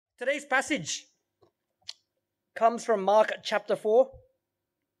Today's passage comes from Mark chapter 4,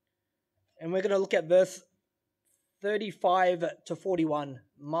 and we're going to look at verse 35 to 41.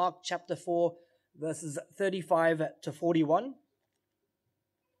 Mark chapter 4, verses 35 to 41. I'm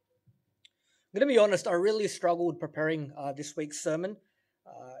going to be honest, I really struggled preparing this week's sermon,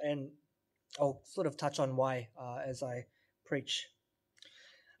 and I'll sort of touch on why as I preach.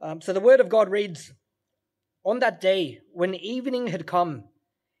 So the word of God reads, "On that day, when evening had come,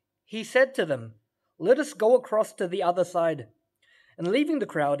 he said to them, 'Let us go across to the other side.' And leaving the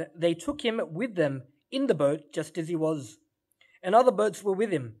crowd, they took him with them in the boat just as he was. And other boats were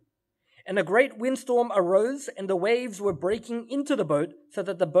with him. And a great windstorm arose, and the waves were breaking into the boat, so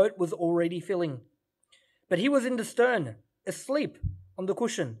that the boat was already filling. But he was in the stern, asleep on the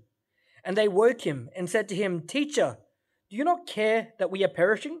cushion. And they woke him and said to him, 'Teacher, do you not care that we are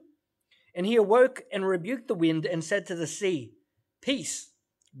perishing?' And he awoke and rebuked the wind and said to the sea, 'Peace,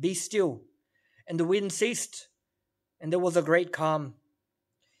 be still.' And the wind ceased, and there was a great calm.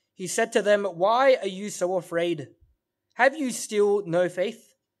 He said to them, 'Why are you so afraid? Have you still no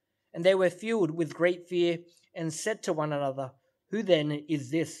faith?' And they were filled with great fear and said to one another, 'Who then is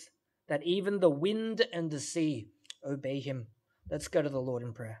this, that even the wind and the sea obey him?'" Let's go to the Lord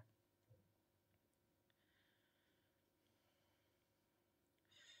in prayer.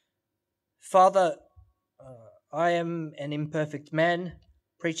 Father, I am an imperfect man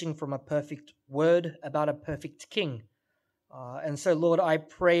preaching from a perfect word about a perfect king. And so, Lord, I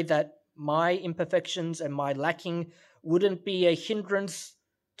pray that my imperfections and my lacking wouldn't be a hindrance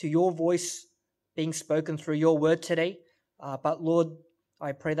to your voice being spoken through your word today. But, Lord,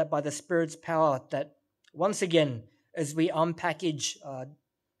 I pray that by the Spirit's power, that once again, as we unpackage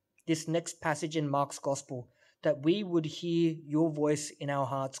this next passage in Mark's Gospel, that we would hear your voice in our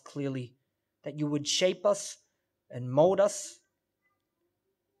hearts clearly, that you would shape us and mold us,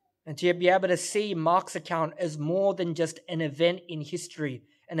 and to be able to see Mark's account as more than just an event in history,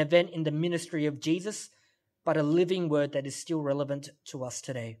 an event in the ministry of Jesus, but a living word that is still relevant to us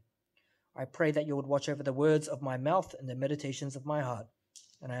today. I pray that you would watch over the words of my mouth and the meditations of my heart.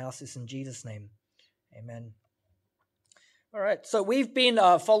 And I ask this in Jesus' name. Amen. All right, so we've been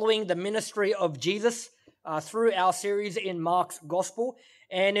following the ministry of Jesus through our series in Mark's Gospel.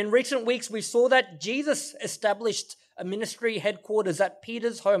 And in recent weeks, we saw that Jesus established a ministry headquarters at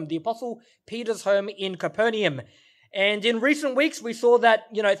Peter's home, the Apostle Peter's home in Capernaum. And in recent weeks, we saw that,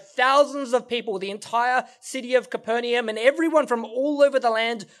 thousands of people, the entire city of Capernaum and everyone from all over the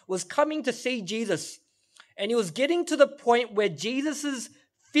land was coming to see Jesus. And he was getting to the point where Jesus's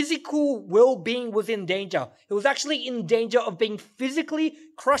physical well-being was in danger. He was actually in danger of being physically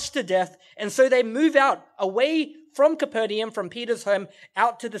crushed to death. And so they move out away from Capernaum, from Peter's home,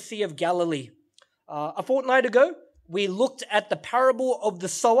 out to the Sea of Galilee. A fortnight ago, we looked at the parable of the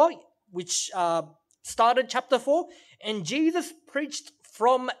sower, which started chapter 4, and Jesus preached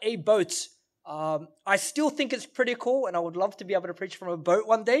from a boat. I still think it's pretty cool, and I would love to be able to preach from a boat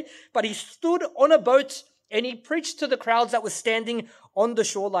one day, but he stood on a boat and he preached to the crowds that were standing on the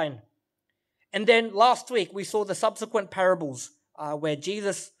shoreline. And then last week, we saw the subsequent parables where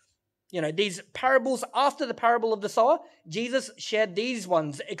Jesus, these parables after the parable of the sower, Jesus shared these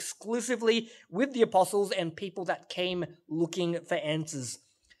ones exclusively with the apostles and people that came looking for answers.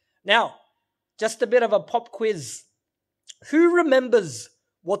 Now, just a bit of a pop quiz. Who remembers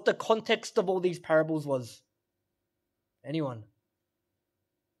what the context of all these parables was? Anyone?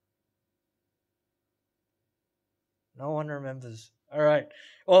 No one remembers. All right.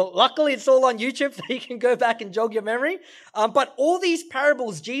 Well, luckily it's all on YouTube, so you can go back and jog your memory. But all these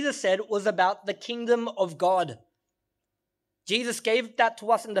parables, Jesus said, was about the kingdom of God. Jesus gave that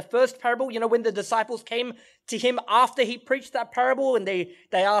to us in the first parable. When the disciples came to him after he preached that parable and they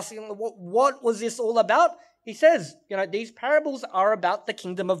asked him, what was this all about? He says, these parables are about the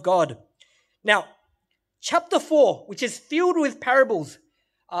kingdom of God. Now, chapter 4, which is filled with parables,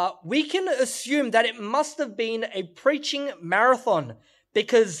 we can assume that it must have been a preaching marathon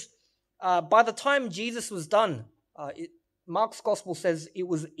because by the time Jesus was done, Mark's Gospel says it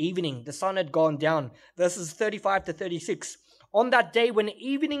was evening. The sun had gone down. Verses 35 to 36. "On that day when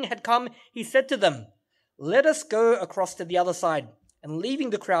evening had come, he said to them, 'Let us go across to the other side.' And leaving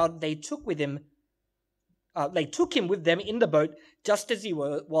the crowd, they took him with them in the boat, just as he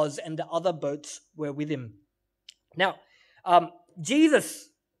was, and the other boats were with him." Now, Jesus,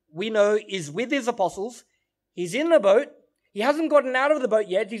 we know, is with his apostles. He's in the boat. He hasn't gotten out of the boat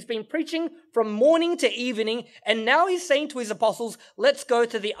yet. He's been preaching from morning to evening. And now he's saying to his apostles, let's go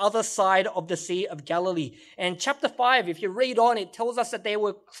to the other side of the Sea of Galilee. And chapter 5, if you read on, it tells us that they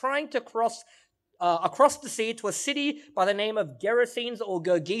were trying to cross across the sea to a city by the name of Gerasenes or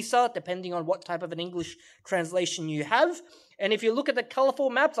Gergesa, depending on what type of an English translation you have. And if you look at the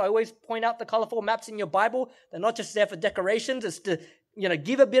colorful maps, I always point out the colorful maps in your Bible. They're not just there for decorations. It's to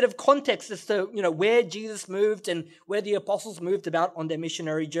give a bit of context as to where Jesus moved and where the apostles moved about on their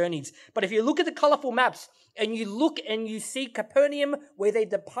missionary journeys. But if you look at the colorful maps and you look and you see Capernaum, where they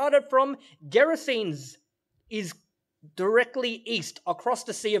departed from, Gerasenes is directly east across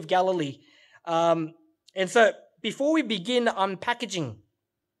the Sea of Galilee. And so before we begin unpackaging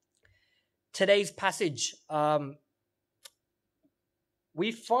today's passage,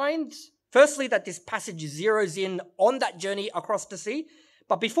 we find firstly that this passage zeroes in on that journey across the sea.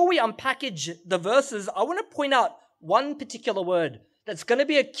 But before we unpackage the verses, I want to point out one particular word that's going to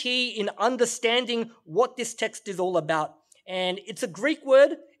be a key in understanding what this text is all about. And it's a Greek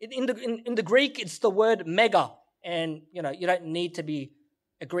word. In the Greek, it's the word mega. And, you don't need to be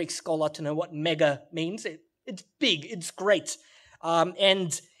a Greek scholar to know what mega means. It's big. It's great.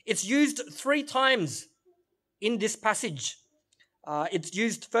 And it's used 3 times in this passage. It's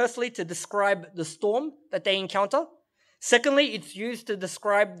used firstly to describe the storm that they encounter. Secondly, it's used to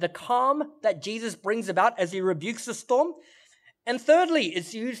describe the calm that Jesus brings about as he rebukes the storm. And thirdly,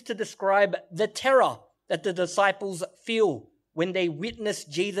 it's used to describe the terror that the disciples feel when they witness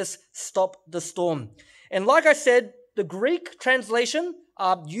Jesus stop the storm. And like I said, the Greek translation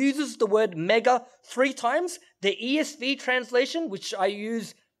uses the word mega 3 times. The ESV translation, which I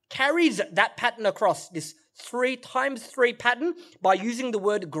use, carries that pattern across, this 3 times 3 pattern, by using the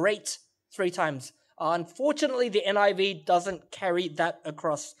word great 3 times. Unfortunately, the NIV doesn't carry that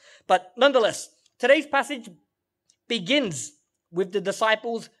across. But nonetheless, today's passage begins with the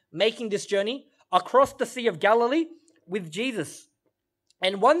disciples making this journey across the Sea of Galilee with Jesus.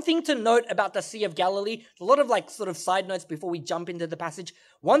 And one thing to note about the Sea of Galilee, a lot of sort of side notes before we jump into the passage.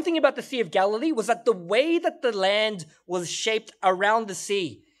 One thing about the Sea of Galilee was that the way that the land was shaped around the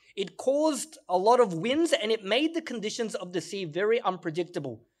sea, it caused a lot of winds and it made the conditions of the sea very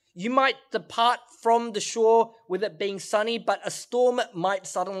unpredictable. You might depart from the shore with it being sunny, but a storm might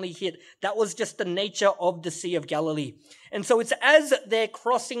suddenly hit. That was just the nature of the Sea of Galilee. And so it's as they're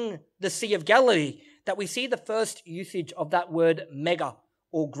crossing the Sea of Galilee that we see the first usage of that word mega,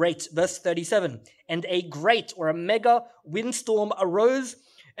 or great. Verse 37, and a great or a mega windstorm arose,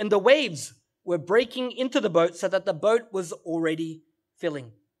 and the waves were breaking into the boat so that the boat was already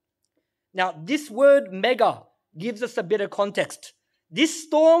filling. Now, this word mega gives us a bit of context. This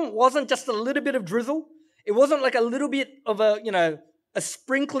storm wasn't just a little bit of drizzle. It wasn't like a little bit of a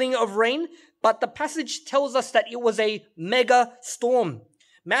sprinkling of rain, but the passage tells us that it was a mega storm.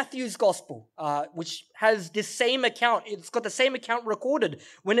 Matthew's gospel, which has this same account, it's got the same account recorded.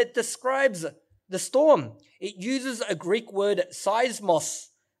 When it describes the storm, it uses a Greek word seismos,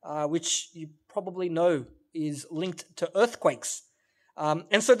 which you probably know is linked to earthquakes.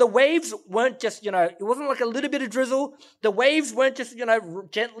 And so the waves weren't just, it wasn't like a little bit of drizzle. The waves weren't just,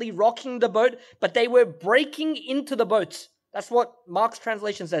 gently rocking the boat, but they were breaking into the boat. That's what Mark's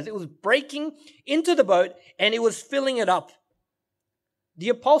translation says. It was breaking into the boat and it was filling it up. The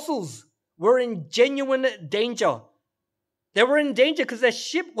apostles were in genuine danger. They were in danger because their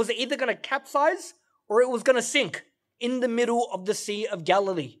ship was either going to capsize or it was going to sink in the middle of the Sea of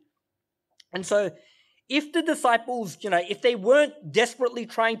Galilee. And so if the disciples, if they weren't desperately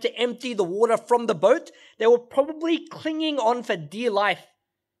trying to empty the water from the boat, they were probably clinging on for dear life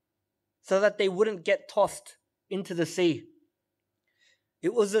so that they wouldn't get tossed into the sea.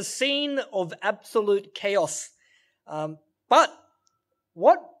 It was a scene of absolute chaos. But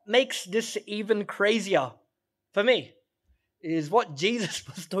what makes this even crazier for me is what Jesus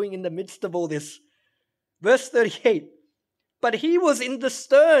was doing in the midst of all this. Verse 38, but he was in the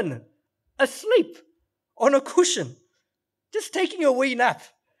stern, asleep on a cushion, just taking a wee nap.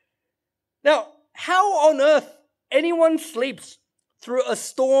 Now, how on earth anyone sleeps through a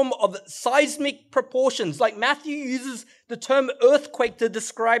storm of seismic proportions? Like Matthew uses the term earthquake to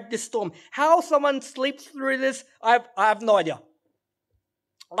describe this storm. How someone sleeps through this, I have no idea.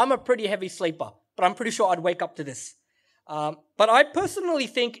 I'm a pretty heavy sleeper, but I'm pretty sure I'd wake up to this. But I personally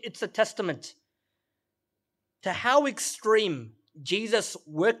think it's a testament to how extreme Jesus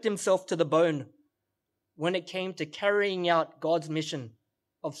worked himself to the bone when it came to carrying out God's mission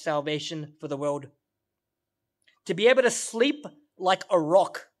of salvation for the world. To be able to sleep like a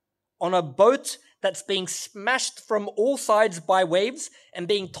rock on a boat that's being smashed from all sides by waves and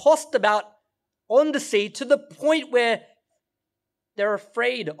being tossed about on the sea to the point where they're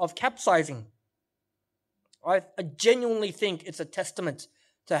afraid of capsizing. I genuinely think it's a testament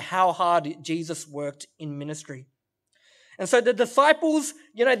to how hard Jesus worked in ministry. And so the disciples,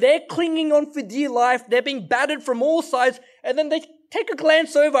 they're clinging on for dear life. They're being battered from all sides. And then they take a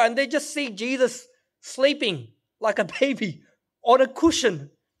glance over and they just see Jesus sleeping like a baby on a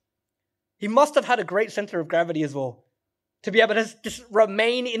cushion. He must have had a great center of gravity as well to be able to just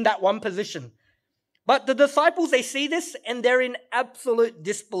remain in that one position. But the disciples, they see this and they're in absolute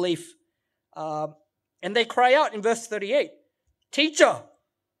disbelief. And they cry out in verse 38, "Teacher,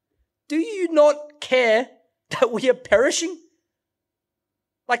 do you not care that we are perishing?"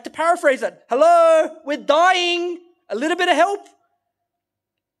 Like, to paraphrase it, "Hello, we're dying, a little bit of help."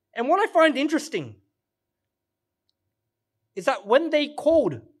 And what I find interesting is that when they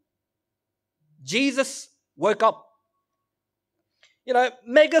called, Jesus woke up.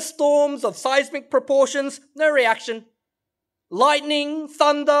 Mega storms of seismic proportions, no reaction. Lightning,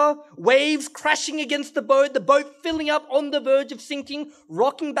 thunder, waves crashing against the boat filling up on the verge of sinking,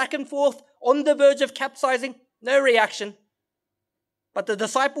 rocking back and forth on the verge of capsizing, no reaction. But the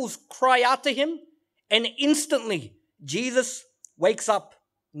disciples cry out to him, and instantly Jesus wakes up,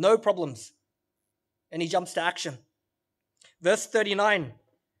 no problems, and he jumps to action. Verse 39,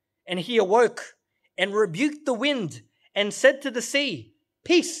 "And he awoke and rebuked the wind and said to the sea,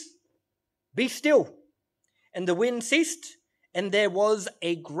 'Peace, be still.' And the wind ceased, and there was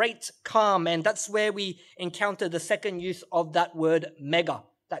a great calm." And that's where we encounter the second use of that word mega,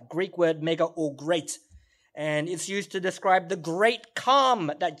 that Greek word mega, or great. And it's used to describe the great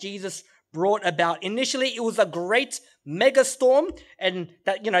calm that Jesus brought about. Initially, it was a great mega storm, and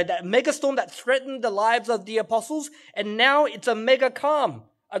that mega storm that threatened the lives of the apostles. And now it's a mega calm,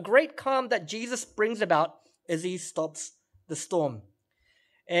 a great calm that Jesus brings about as he stops the storm.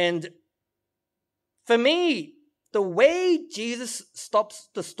 And for me, the way Jesus stops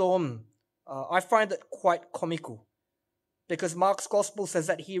the storm, I find it quite comical, because Mark's gospel says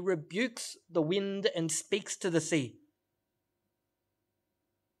that he rebukes the wind and speaks to the sea.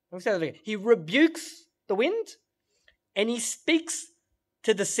 Let me say that again. He rebukes the wind and he speaks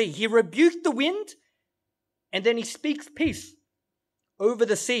to the sea. He rebuked the wind and then he speaks peace over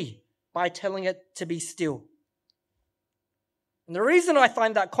the sea by telling it to be still. And the reason I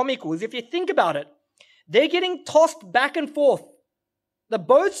find that comical is, if you think about it, they're getting tossed back and forth. The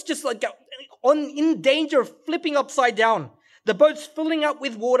boat's just in danger of flipping upside down. The boat's filling up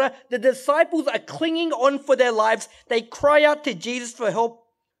with water. The disciples are clinging on for their lives. They cry out to Jesus for help,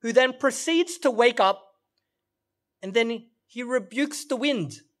 who then proceeds to wake up, and then he rebukes the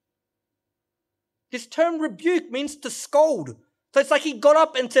wind. This term rebuke means to scold. So it's like he got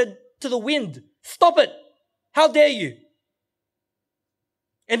up and said to the wind, "Stop it! How dare you?"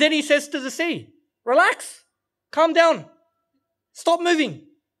 And then he says to the sea, "Relax, calm down, stop moving."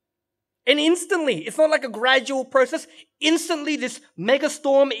 And instantly, it's not like a gradual process, instantly this mega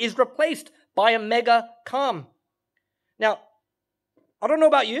storm is replaced by a mega calm. Now, I don't know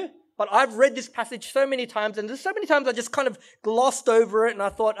about you, but I've read this passage so many times, and there's so many times I just kind of glossed over it, and I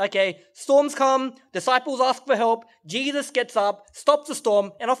thought, okay, storms come, disciples ask for help, Jesus gets up, stops the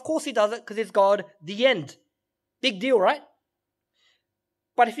storm, and of course he does it because he's God, the end. Big deal, right?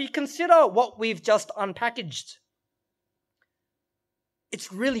 But if you consider what we've just unpackaged,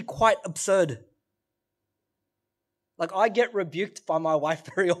 it's really quite absurd. Like, I get rebuked by my wife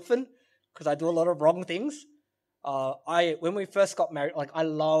very often because I do a lot of wrong things. When we first got married,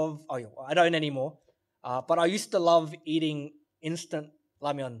 I don't anymore, but I used to love eating instant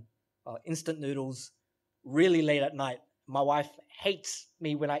ramyeon, instant noodles, really late at night. My wife hates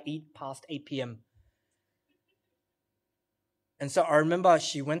me when I eat past 8 p.m. And so I remember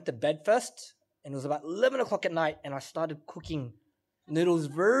she went to bed first, and it was about 11 o'clock at night, and I started cooking noodles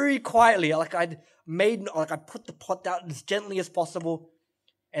very quietly. I put the pot down as gently as possible,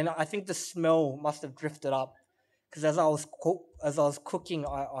 and I think the smell must have drifted up. Because as I was cooking,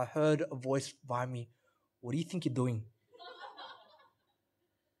 I heard a voice behind me. "What do you think you're doing?"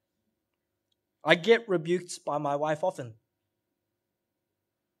 I get rebuked by my wife often.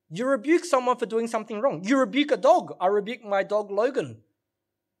 You rebuke someone for doing something wrong. You rebuke a dog. I rebuke my dog Logan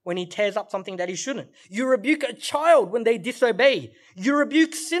when he tears up something that he shouldn't. You rebuke a child when they disobey. You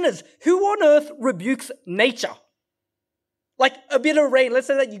rebuke sinners. Who on earth rebukes nature? Like a bit of rain. Let's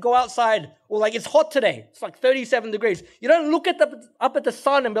say that you go outside, or it's hot today. It's 37 degrees. You don't look up at the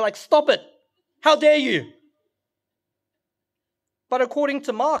sun and be like, "Stop it. How dare you?" But according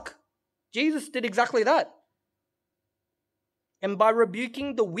to Mark, Jesus did exactly that. And by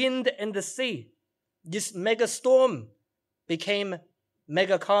rebuking the wind and the sea, this mega storm became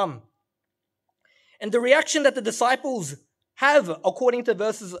mega calm. And the reaction that the disciples have, according to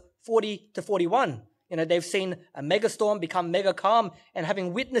verses 40 to 41, they've seen a mega storm become mega calm, and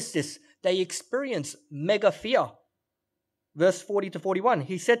having witnessed this, they experience mega fear. Verse 40 to 41,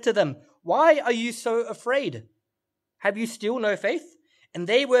 he said to them, "Why are you so afraid? Have you still no faith?" And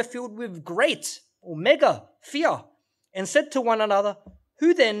they were filled with great or mega fear and said to one another,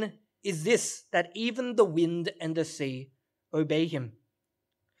 "Who then is this that even the wind and the sea obey him?"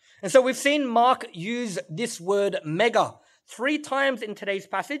 And so we've seen Mark use this word mega 3 times in today's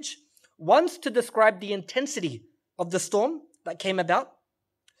passage. Once to describe the intensity of the storm that came about.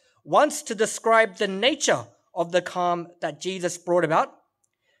 Once to describe the nature of the calm that Jesus brought about.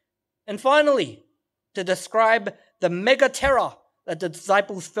 And finally, to describe the mega terror that the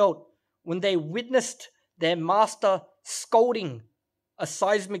disciples felt when they witnessed their master scolding a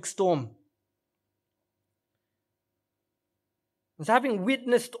seismic storm. And so having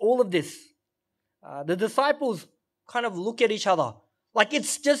witnessed all of this, the disciples kind of look at each other like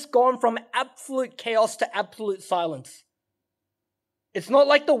it's just gone from absolute chaos to absolute silence. It's not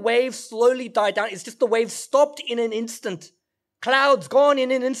like the waves slowly died down. It's just the waves stopped in an instant. Clouds gone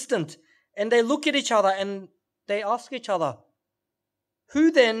in an instant. And they look at each other and they ask each other,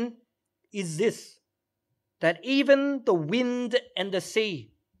 "Who then is this that even the wind and the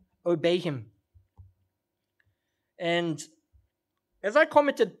sea obey him?" And as I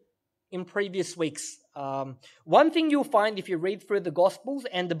commented in previous weeks, one thing you'll find if you read through the Gospels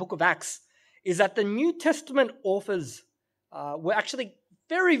and the book of Acts is that the New Testament authors were actually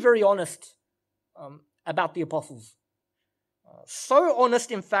very, very honest about the apostles. So honest,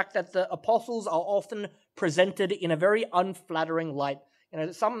 in fact, that the apostles are often presented in a very unflattering light. You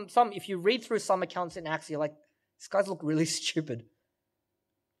know, some if you read through some accounts in Acts, you're like, these guys look really stupid.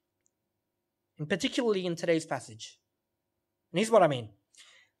 And particularly in today's passage. And here's what I mean.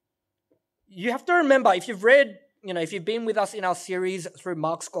 You have to remember, if you've read, if you've been with us in our series through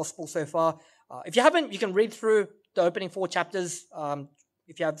Mark's Gospel so far, if you haven't, you can read through the opening 4 chapters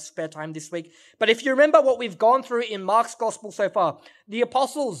if you have spare time this week. But if you remember what we've gone through in Mark's Gospel so far, the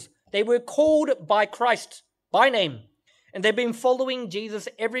apostles, they were called by Christ by name. And they've been following Jesus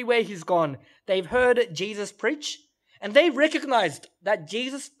everywhere he's gone. They've heard Jesus preach. And they recognized that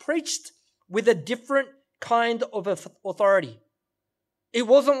Jesus preached with a different kind of authority. It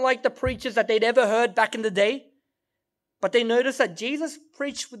wasn't like the preachers that they'd ever heard back in the day. But they noticed that Jesus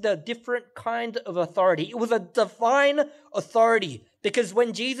preached with a different kind of authority. It was a divine authority. Because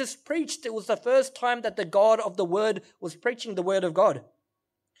when Jesus preached, it was the first time that the God of the Word was preaching the Word of God.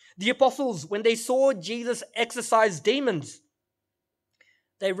 The apostles, when they saw Jesus exorcise demons,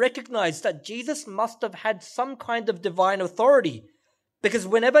 they recognized that Jesus must have had some kind of divine authority. Because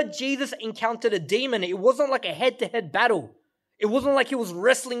whenever Jesus encountered a demon, it wasn't like a head-to-head battle. It wasn't like he was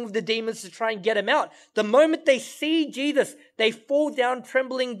wrestling with the demons to try and get him out. The moment they see Jesus, they fall down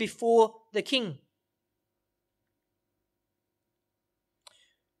trembling before the King.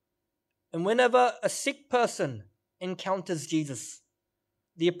 And whenever a sick person encounters Jesus,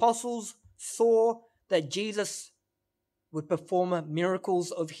 the apostles saw that Jesus would perform miracles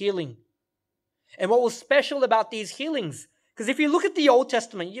of healing. And what was special about these healings, because if you look at the Old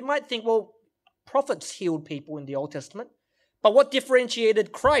Testament, you might think, well, prophets healed people in the Old Testament. But what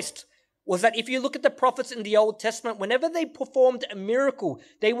differentiated Christ was that if you look at the prophets in the Old Testament, whenever they performed a miracle,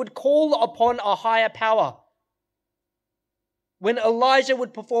 they would call upon a higher power. When Elijah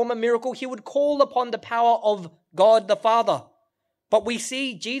would perform a miracle, he would call upon the power of God the Father. But we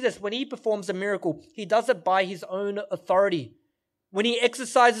see Jesus, when he performs a miracle, he does it by his own authority. When he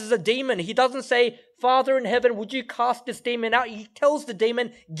exorcises a demon, he doesn't say, "Father in heaven, would you cast this demon out?" He tells the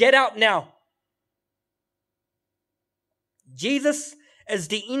demon, "Get out now." Jesus, as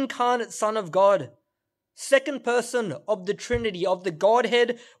the incarnate Son of God, second person of the Trinity, of the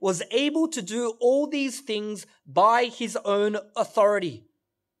Godhead, was able to do all these things by his own authority.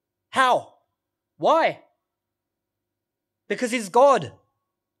 How? Why? Because he's God.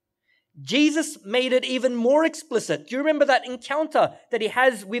 Jesus made it even more explicit. Do you remember that encounter that he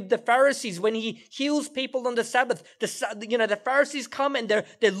has with the Pharisees when he heals people on the Sabbath? The Pharisees come and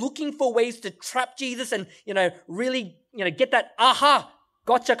they're looking for ways to trap Jesus and, really, get that aha,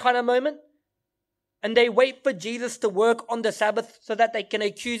 gotcha kind of moment. And they wait for Jesus to work on the Sabbath so that they can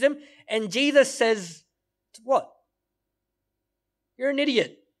accuse him. And Jesus says, what? You're an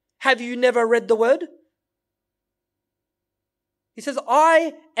idiot. Have you never read the word? He says,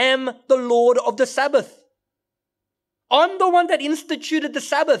 I am the Lord of the Sabbath. I'm the one that instituted the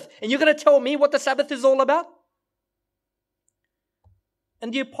Sabbath. And you're going to tell me what the Sabbath is all about?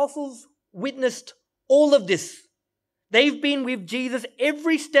 And the apostles witnessed all of this. They've been with Jesus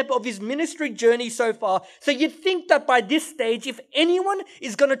every step of his ministry journey so far. So you'd think that by this stage, if anyone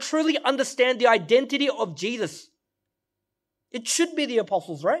is going to truly understand the identity of Jesus, it should be the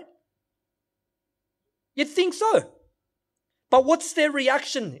apostles, right? You'd think so. But what's their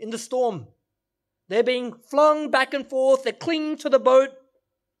reaction in the storm? They're being flung back and forth. They're clinging to the boat.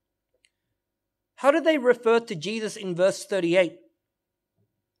 How do they refer to Jesus in verse 38?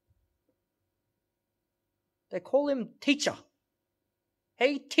 They call him teacher.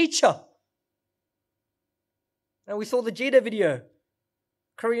 Hey, teacher. Now we saw the Jida video.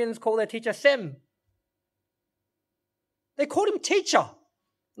 Koreans call their teacher Sem. They called him teacher,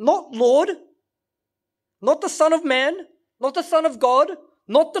 not Lord, not the Son of Man, not the Son of God,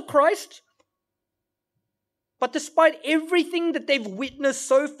 not the Christ. But despite everything that they've witnessed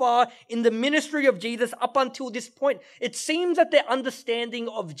so far in the ministry of Jesus up until this point, it seems that their understanding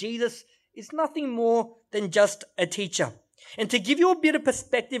of Jesus is nothing more than just a teacher. And to give you a bit of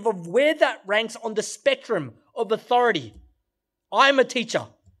perspective of where that ranks on the spectrum of authority, I'm a teacher.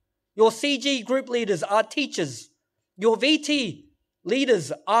 Your CG group leaders are teachers. Your VT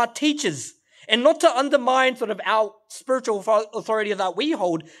leaders are teachers. And not to undermine sort of our spiritual authority that we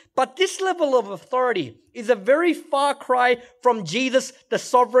hold, but this level of authority is a very far cry from Jesus, the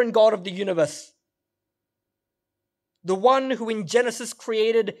sovereign God of the universe. The one who in Genesis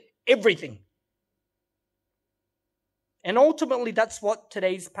created everything. And ultimately, that's what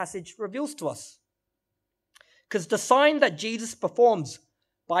today's passage reveals to us. Because the sign that Jesus performs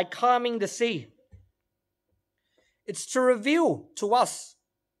by calming the sea, it's to reveal to us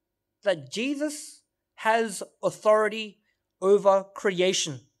that Jesus has authority over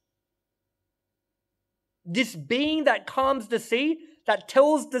creation. This being that calms the sea, that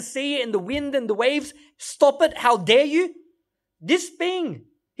tells the sea and the wind and the waves, stop it, how dare you? This being,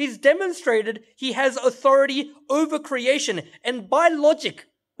 he's demonstrated he has authority over creation. And by logic,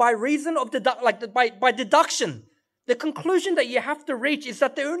 by reason of by deduction, the conclusion that you have to reach is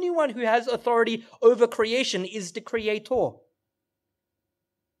that the only one who has authority over creation is the Creator.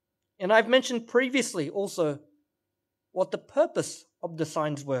 And I've mentioned previously also what the purpose of the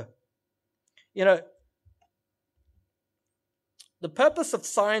signs were. You know, the purpose of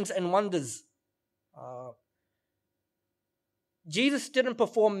signs and wonders. Jesus didn't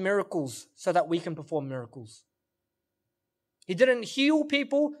perform miracles so that we can perform miracles. He didn't heal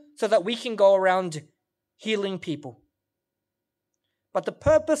people so that we can go around healing people. But the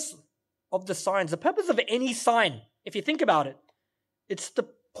purpose of the signs, the purpose of any sign, if you think about it, it's to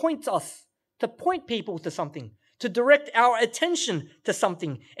point us, to point people to something, to direct our attention to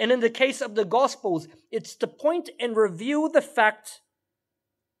something. And in the case of the Gospels, it's to point and reveal the fact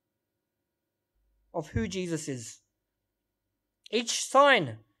of who Jesus is. Each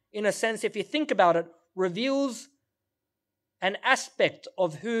sign, in a sense, if you think about it, reveals an aspect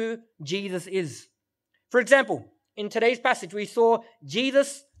of who Jesus is. For example, in today's passage, we saw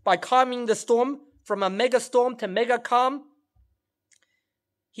Jesus, by calming the storm from a mega storm to mega calm,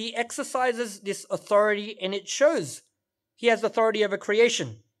 he exercises this authority, and it shows he has authority over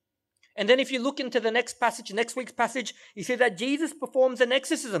creation. And then if you look into the next passage, next week's passage, you see that Jesus performs an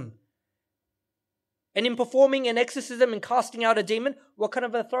exorcism. And in performing an exorcism and casting out a demon, what kind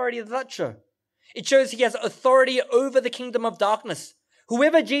of authority does that show? It shows he has authority over the kingdom of darkness.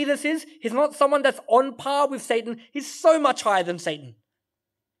 Whoever Jesus is, he's not someone that's on par with Satan. He's so much higher than Satan.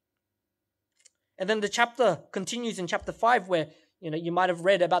 And then the chapter continues in chapter 5 where, you might have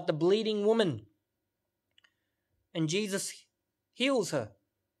read about the bleeding woman. And Jesus heals her.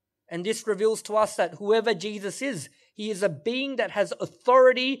 And this reveals to us that whoever Jesus is, he is a being that has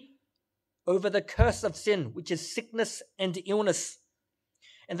authority over the curse of sin, which is sickness and illness.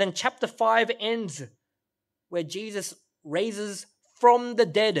 And then chapter 5 ends where Jesus raises from the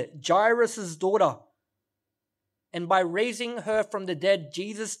dead Jairus' daughter. And by raising her from the dead,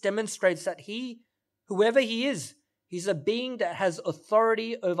 Jesus demonstrates that whoever he is, he's a being that has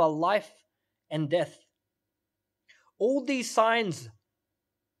authority over life and death. All these signs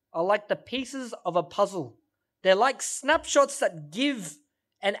are like the pieces of a puzzle. They're like snapshots that give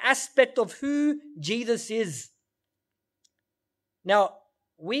an aspect of who Jesus is. Now,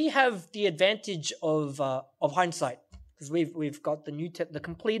 we have the advantage of hindsight because we've got the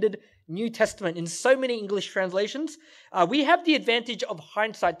completed New Testament in so many English translations. We have the advantage of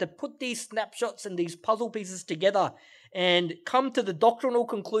hindsight to put these snapshots and these puzzle pieces together and come to the doctrinal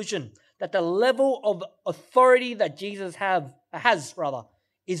conclusion that the level of authority that Jesus has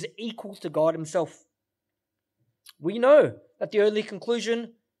is equal to God himself. We know that the only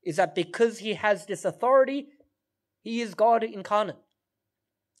conclusion is that because he has this authority, he is God incarnate.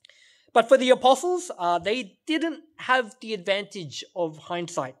 But for the apostles, they didn't have the advantage of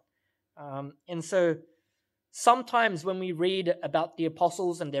hindsight. And so sometimes when we read about the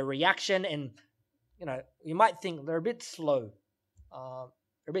apostles and their reaction, and you might think they're a bit slow,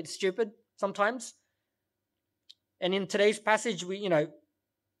 they're a bit stupid sometimes. And in today's passage,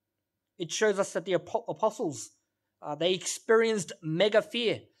 it shows us that the apostles, they experienced mega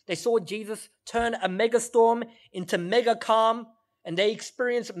fear. They saw Jesus turn a mega storm into mega calm, and they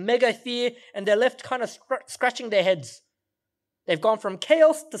experienced mega fear, and they're left kind of scratching their heads. They've gone from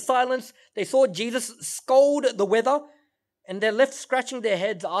chaos to silence. They saw Jesus scold the weather, and they're left scratching their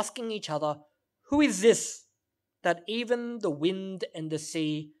heads, asking each other, who is this that even the wind and the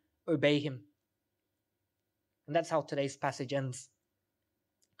sea obey him? And that's how today's passage ends.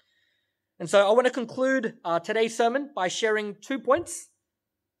 And so I want to conclude today's sermon by sharing 2 points.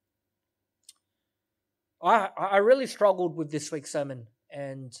 I really struggled with this week's sermon.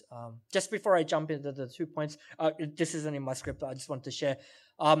 And just before I jump into the 2 points, this isn't in my script, I just want to share.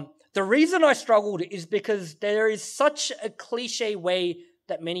 The reason I struggled is because there is such a cliche way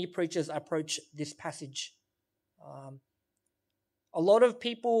that many preachers approach this passage. A lot of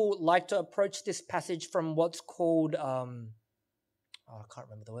people like to approach this passage from what's called, I can't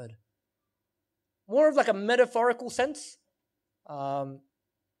remember the word, more of like a metaphorical sense. The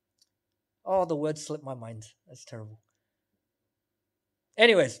word slipped my mind. That's terrible.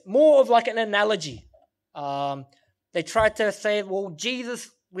 Anyways, more of like an analogy. They try to say, well, Jesus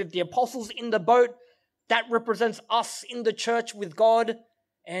with the apostles in the boat, that represents us in the church with God.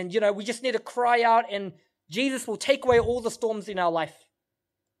 And, we just need to cry out and Jesus will take away all the storms in our life.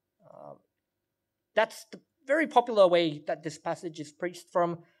 That's the very popular way that this passage is preached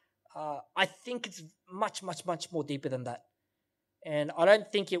from. I think it's much, much, much more deeper than that. And I don't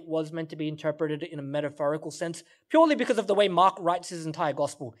think it was meant to be interpreted in a metaphorical sense, purely because of the way Mark writes his entire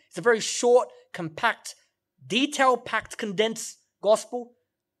gospel. It's a very short, compact, detail-packed, condensed gospel.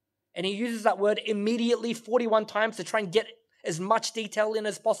 And he uses that word immediately 41 times to try and get as much detail in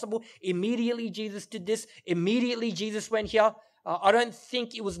as possible. Immediately Jesus did this. Immediately Jesus went here. I don't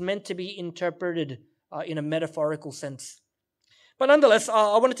think it was meant to be interpreted in a metaphorical sense. But nonetheless,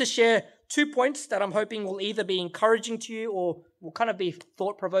 I wanted to share 2 points that I'm hoping will either be encouraging to you or will kind of be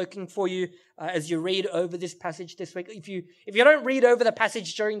thought-provoking for you as you read over this passage this week. If you don't read over the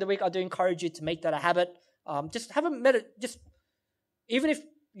passage during the week, I do encourage you to make that a habit. Just have even if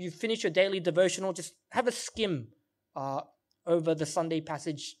you finish your daily devotional, just have a skim over the Sunday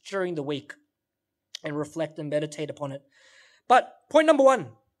passage during the week and reflect and meditate upon it. But point number 1,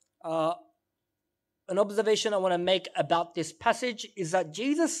 an observation I want to make about this passage is that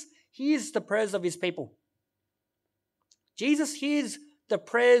Jesus hears the prayers of his people. Jesus hears the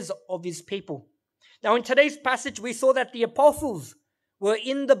prayers of his people. Now, in today's passage, we saw that the apostles were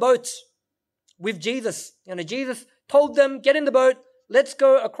in the boat with Jesus. Jesus told them, get in the boat, let's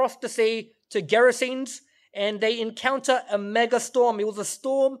go across the sea to Gerasenes, and they encounter a mega storm. It was a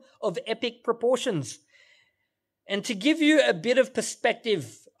storm of epic proportions. And to give you a bit of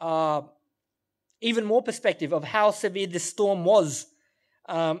perspective, even more perspective of how severe this storm was,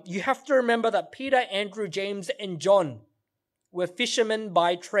 you have to remember that Peter, Andrew, James, and John were fishermen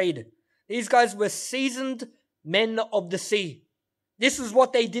by trade. These guys were seasoned men of the sea. This is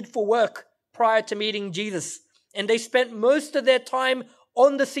what they did for work prior to meeting Jesus. And they spent most of their time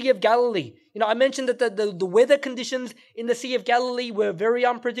on the Sea of Galilee. I mentioned that the weather conditions in the Sea of Galilee were very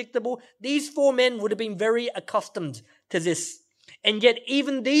unpredictable. These 4 men would have been very accustomed to this. And yet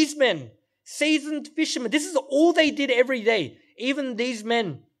even these men, seasoned fishermen, this is all they did every day. Even these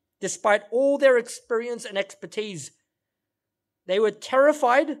men, despite all their experience and expertise, they were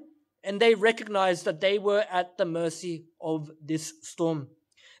terrified and they recognized that they were at the mercy of this storm.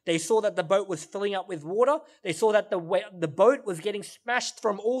 They saw that the boat was filling up with water. They saw that the boat was getting smashed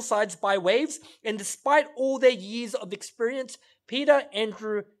from all sides by waves. And despite all their years of experience, Peter,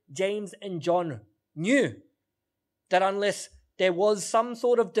 Andrew, James, and John knew that unless there was some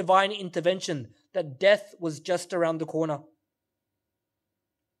sort of divine intervention, that death was just around the corner.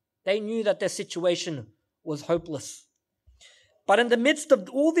 They knew that their situation was hopeless. But in the midst of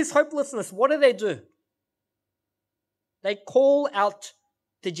all this hopelessness, what do? They call out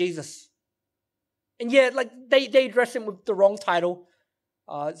to Jesus. And they address him with the wrong title.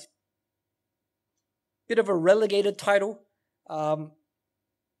 It's a bit of a relegated title.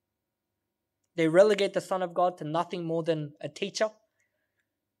 They relegate the Son of God to nothing more than a teacher.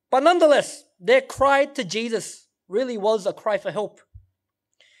 But nonetheless, their cry to Jesus really was a cry for help.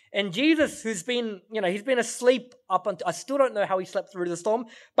 And Jesus, who's been, he's been asleep up until, I still don't know how he slept through the storm,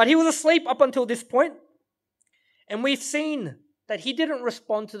 but he was asleep up until this point. And we've seen that he didn't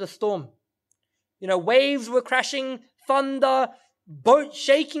respond to the storm. Waves were crashing, thunder, boat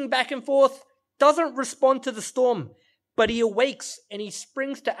shaking back and forth, doesn't respond to the storm. But he awakes and he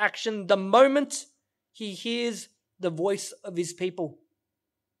springs to action the moment he hears the voice of his people.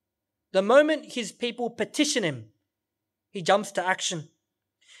 The moment his people petition him He jumps to action.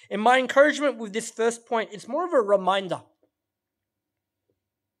 And my encouragement with this first point is more of a reminder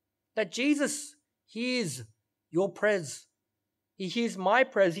that Jesus hears your prayers. He hears my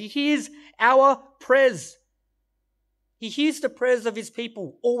prayers. He hears our prayers. He hears the prayers of his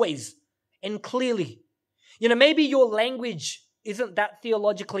people always and clearly. Maybe your language isn't that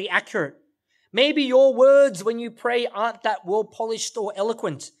theologically accurate. Maybe your words when you pray aren't that well polished or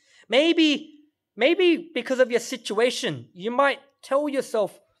eloquent. Maybe because of your situation, you might tell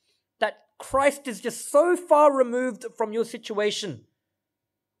yourself that Christ is just so far removed from your situation.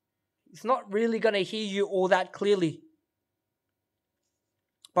 He's not really going to hear you all that clearly.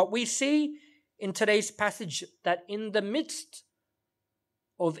 But we see in today's passage that in the midst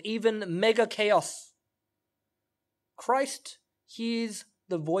of even mega chaos, Christ hears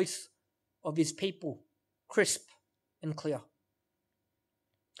the voice of his people, crisp and clear.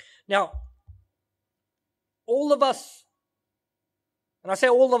 Now, all of us, and I say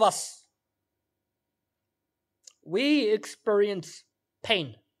all of us, we experience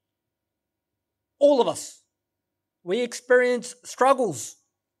pain. All of us. We experience struggles.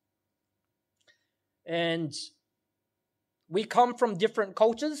 And we come from different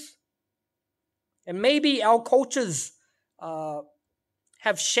cultures. And maybe our cultures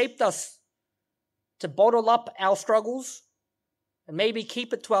have shaped us to bottle up our struggles and maybe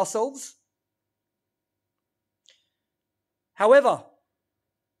keep it to ourselves. However,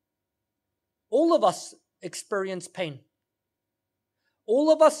 all of us experience pain.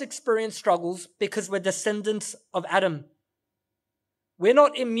 All of us experience struggles because we're descendants of Adam. We're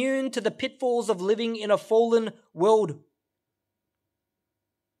not immune to the pitfalls of living in a fallen world.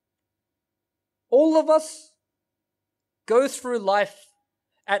 All of us go through life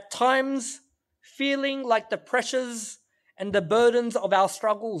at times feeling like the pressures and the burdens of our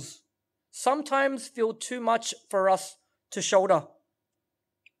struggles sometimes feel too much for us to shoulder.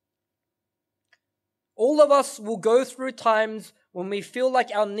 All of us will go through times when we feel like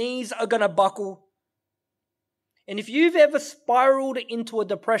our knees are going to buckle. And if you've ever spiraled into a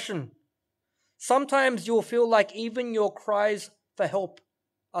depression, sometimes you'll feel like even your cries for help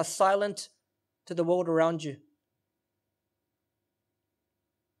are silent to the world around you.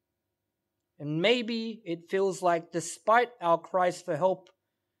 And maybe it feels like despite our cries for help,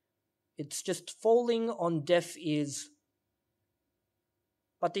 it's just falling on deaf ears.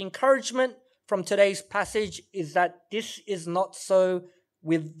 But the encouragement from today's passage is that this is not so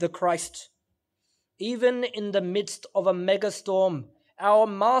with the Christ. Even in the midst of a megastorm, our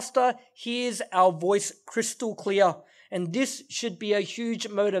Master hears our voice crystal clear, and this should be a huge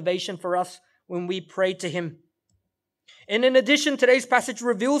motivation for us when we pray to him. And in addition, today's passage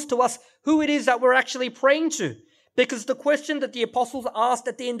reveals to us who it is that we're actually praying to, because the question that the apostles asked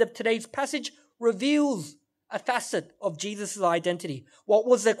at the end of today's passage reveals a facet of Jesus' identity. What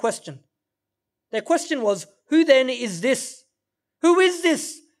was their question? Their question was, who then is this? Who is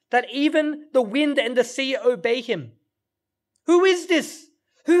this that even the wind and the sea obey him? Who is this?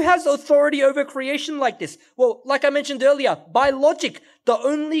 Who has authority over creation like this? Well, like I mentioned earlier, by logic, the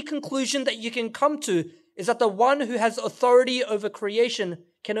only conclusion that you can come to is that the one who has authority over creation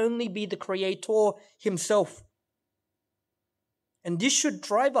can only be the Creator himself. And this should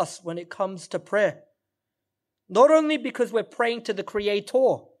drive us when it comes to prayer. Not only because we're praying to the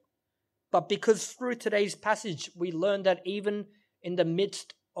Creator, but because through today's passage, we learn that even in the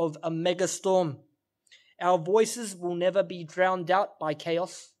midst of a mega storm, our voices will never be drowned out by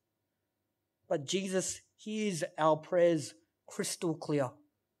chaos. But Jesus hears our prayers crystal clear.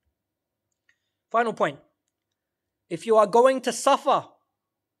 Final point. If you are going to suffer,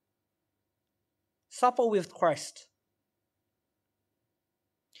 suffer with Christ.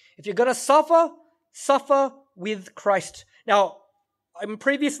 If you're going to suffer, suffer with Christ. Now, in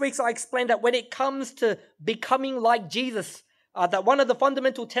previous weeks, I explained that when it comes to becoming like Jesus, that one of the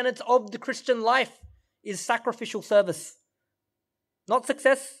fundamental tenets of the Christian life is sacrificial service. Not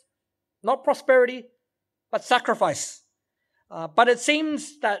success, not prosperity, but sacrifice. But it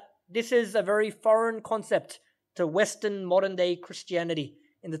seems that this is a very foreign concept to Western modern-day Christianity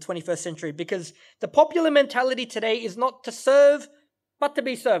in the 21st century, because the popular mentality today is not to serve, but to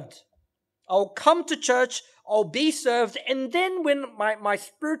be served. I'll come to church, I'll be served, and then when my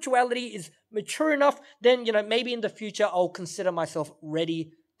spirituality is mature enough, then, maybe in the future I'll consider myself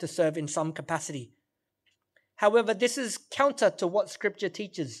ready to serve in some capacity. However, this is counter to what Scripture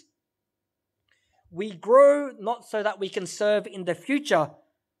teaches. We grow not so that we can serve in the future,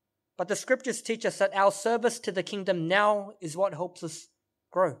 but the Scriptures teach us that our service to the kingdom now is what helps us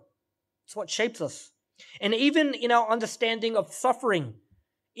grow. It's what shapes us. And even in our understanding of suffering,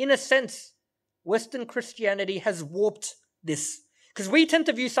 in a sense, Western Christianity has warped this. Because we tend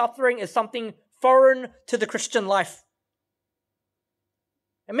to view suffering as something foreign to the Christian life.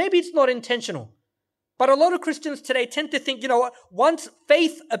 And maybe it's not intentional. But a lot of Christians today tend to think, you know what, once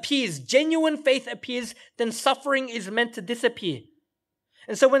faith appears, genuine faith appears, then suffering is meant to disappear.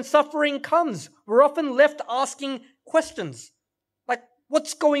 And so when suffering comes, we're often left asking questions like,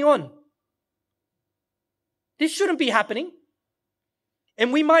 what's going on? This shouldn't be happening.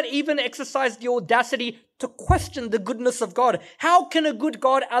 And we might even exercise the audacity to question the goodness of God. How can a good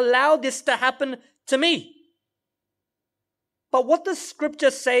God allow this to happen to me? But what does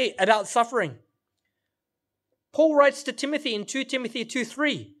Scripture say about suffering? Paul writes to Timothy in 2 Timothy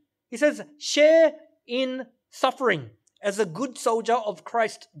 2:3. He says, share in suffering as a good soldier of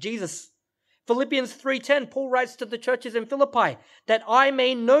Christ Jesus. Philippians 3:10, Paul writes to the churches in Philippi, that I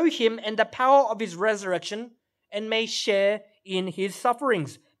may know him and the power of his resurrection and may share in his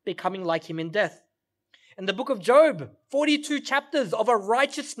sufferings, becoming like him in death. In the book of Job, 42 chapters of a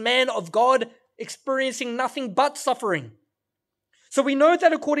righteous man of God experiencing nothing but suffering. So we know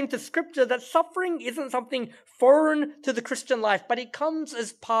that according to Scripture, that suffering isn't something foreign to the Christian life, but it comes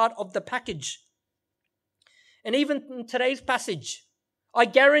as part of the package. And even in today's passage, I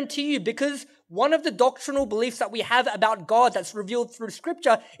guarantee you, because one of the doctrinal beliefs that we have about God that's revealed through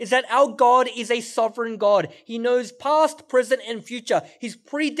Scripture is that our God is a sovereign God. He knows past, present, and future. He's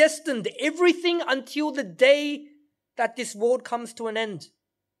predestined everything until the day that this world comes to an end.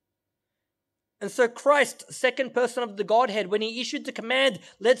 And so Christ, second person of the Godhead, when he issued the command,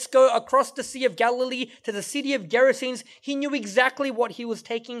 let's go across the Sea of Galilee to the city of Gerasenes, he knew exactly what he was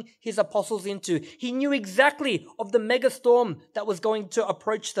taking his apostles into. He knew exactly of the mega storm that was going to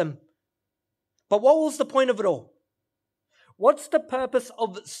approach them. But what was the point of it all? What's the purpose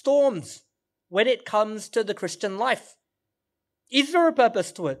of storms when it comes to the Christian life? Is there a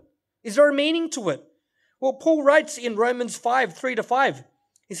purpose to it? Is there a meaning to it? Well, Paul writes in Romans 5:3-5.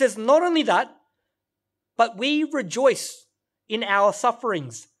 He says, not only that, but we rejoice in our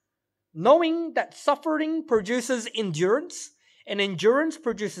sufferings, knowing that suffering produces endurance, and endurance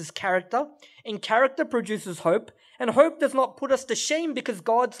produces character, and character produces hope, and hope does not put us to shame because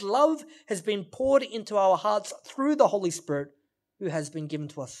God's love has been poured into our hearts through the Holy Spirit who has been given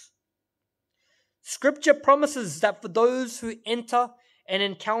to us. Scripture promises that for those who enter and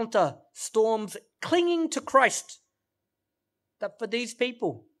encounter storms clinging to Christ, that for these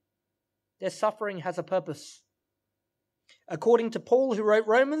people, their suffering has a purpose. According to Paul, who wrote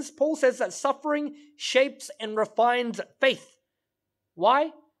Romans, Paul says that suffering shapes and refines faith.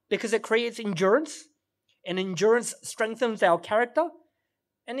 Why? Because it creates endurance, and endurance strengthens our character,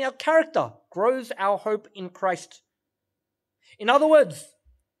 and our character grows our hope in Christ. In other words,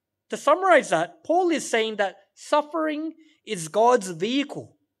 to summarize that, Paul is saying that suffering is God's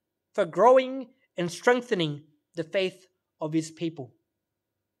vehicle for growing and strengthening the faith of his people.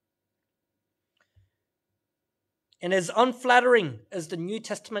 And as unflattering as the New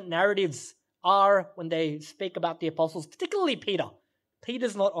Testament narratives are when they speak about the apostles, particularly Peter,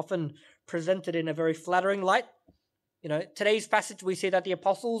 Peter's not often presented in a very flattering light. You know, today's passage we see that the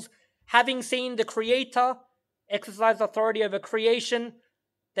apostles, having seen the Creator exercise authority over creation,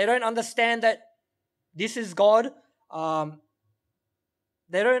 they don't understand that this is God. They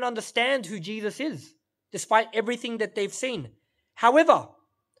don't understand who Jesus is, despite everything that they've seen. However,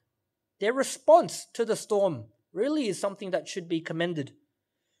 their response to the storm really is something that should be commended.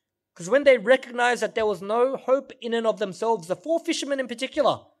 Because when they recognized that there was no hope in and of themselves, the four fishermen in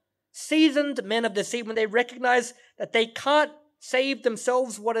particular, seasoned men of the sea, when they recognize that they can't save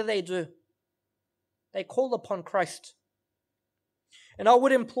themselves, what do? They call upon Christ. And I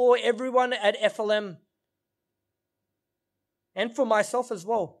would implore everyone at FLM, and for myself as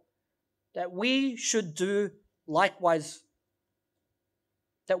well, that we should do likewise.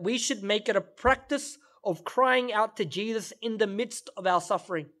 That we should make it a practice of crying out to Jesus in the midst of our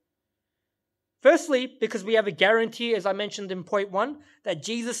suffering. Firstly, because we have a guarantee, as I mentioned in point 1, that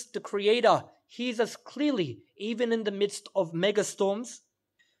Jesus, the Creator, hears us clearly, even in the midst of mega storms.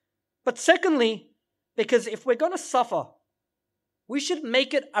 But secondly, because if we're going to suffer, we should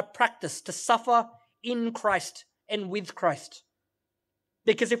make it a practice to suffer in Christ and with Christ.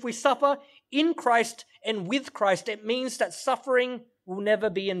 Because if we suffer in Christ and with Christ, it means that suffering will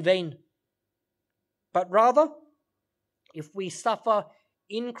never be in vain. But rather, if we suffer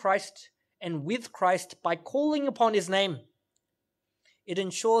in Christ and with Christ by calling upon his name, it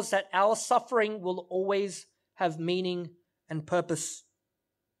ensures that our suffering will always have meaning and purpose.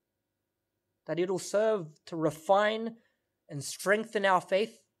 That it'll serve to refine and strengthen our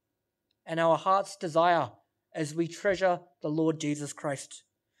faith and our heart's desire as we treasure the Lord Jesus Christ.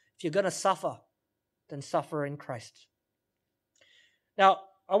 If you're going to suffer, then suffer in Christ. Now,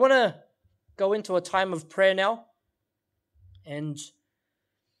 I want to go into a time of prayer now. And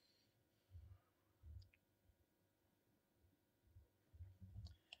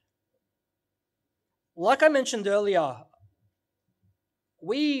like I mentioned earlier,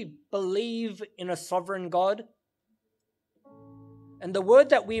 we believe in a sovereign God. And the word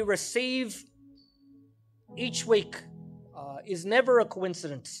that we receive each week is never a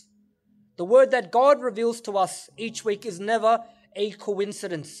coincidence. The word that God reveals to us each week is never a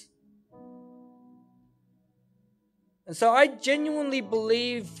coincidence. And so I genuinely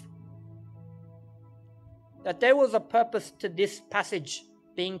believe that there was a purpose to this passage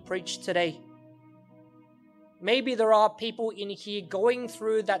being preached today. Maybe there are people in here going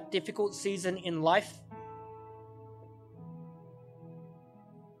through that difficult season in life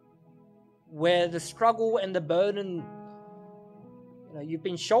where the struggle and the burden, you've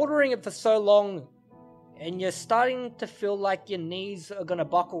been shouldering it for so long and you're starting to feel like your knees are going to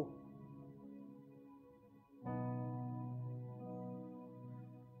buckle.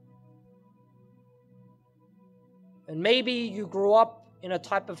 And maybe you grew up in a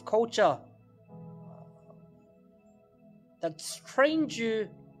type of culture that's trained you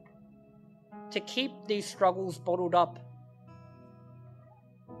to keep these struggles bottled up.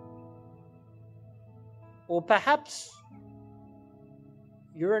 Or perhaps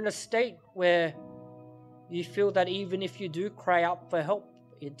you're in a state where you feel that even if you do cry out for help,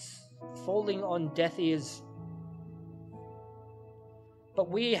 it's falling on deaf ears. But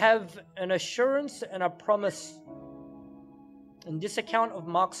we have an assurance and a promise in this account of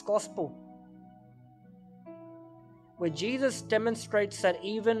Mark's Gospel, where Jesus demonstrates that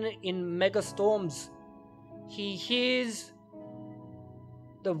even in mega storms, he hears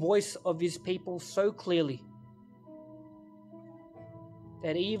the voice of his people so clearly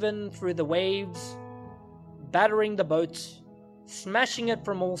that even through the waves, battering the boats, smashing it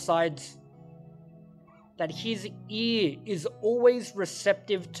from all sides, that his ear is always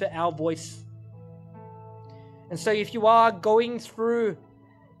receptive to our voice. And so if you are going through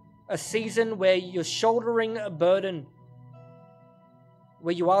a season where you're shouldering a burden,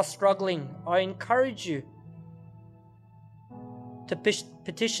 where you are struggling, I encourage you to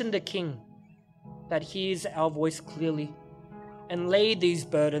petition the King that hears our voice clearly and lay these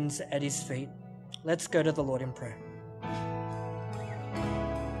burdens at his feet. Let's go to the Lord in prayer.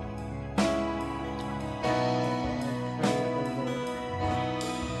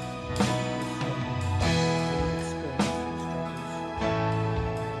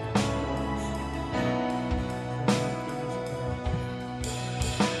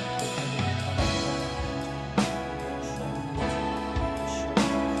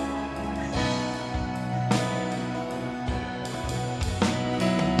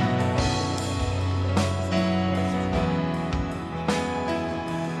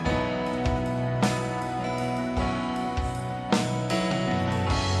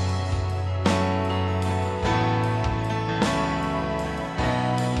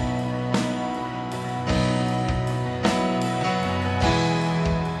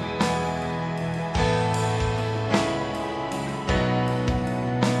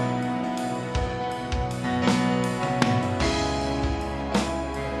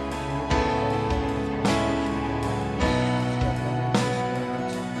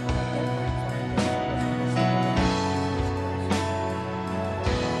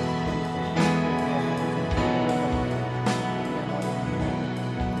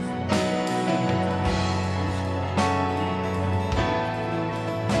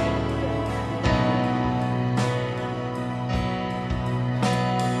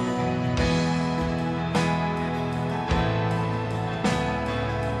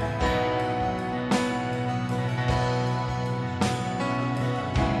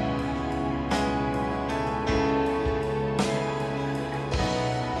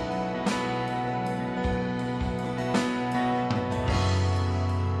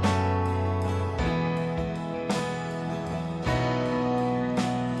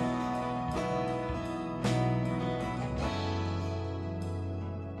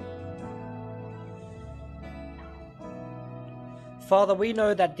 Father, we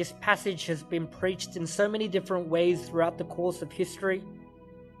know that this passage has been preached in so many different ways throughout the course of history.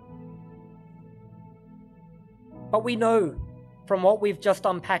 But we know from what we've just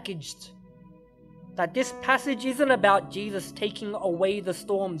unpackaged that this passage isn't about Jesus taking away the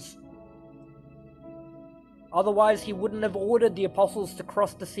storms. Otherwise, he wouldn't have ordered the apostles to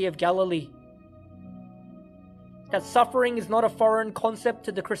cross the Sea of Galilee. That suffering is not a foreign concept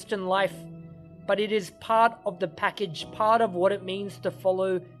to the Christian life, but it is part of the package, part of what it means to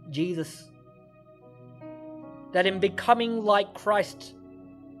follow Jesus. that in becoming like Christ,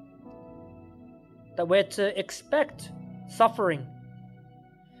 that we're to expect suffering.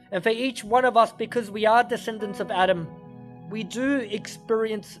 And for each one of us, because we are descendants of Adam, we do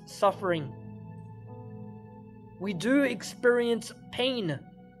experience suffering. We do experience pain.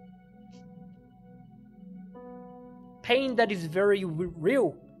 Pain that is very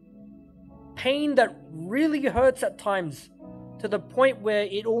real. Pain that really hurts at times, to the point where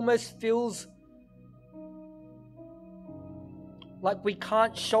it almost feels like we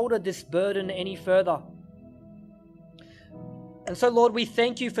can't shoulder this burden any further. And so, Lord, we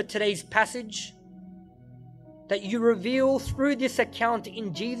thank you for today's passage, that you reveal through this account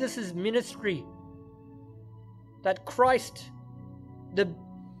in Jesus' ministry that Christ, the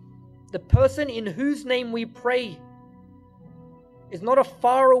person in whose name we pray, is not a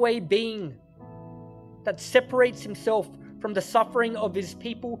faraway being that separates himself from the suffering of his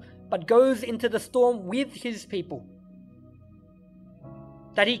people, but goes into the storm with his people.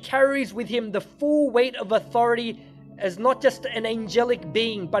 That he carries with him the full weight of authority as not just an angelic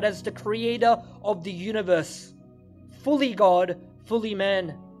being, but as the creator of the universe. Fully God, fully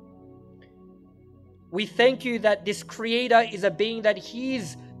man. We thank you that this creator is a being that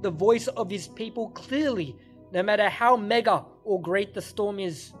hears the voice of his people clearly, no matter how mega or great the storm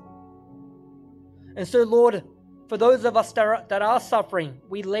is. And so, Lord, for those of us that are suffering,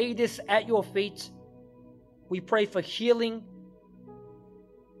 we lay this at your feet. We pray for healing.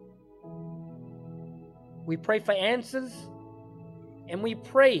 We pray for answers. And we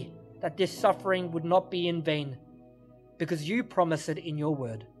pray that this suffering would not be in vain, because you promise it in your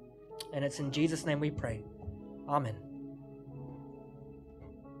word. And it's in Jesus' name we pray. Amen.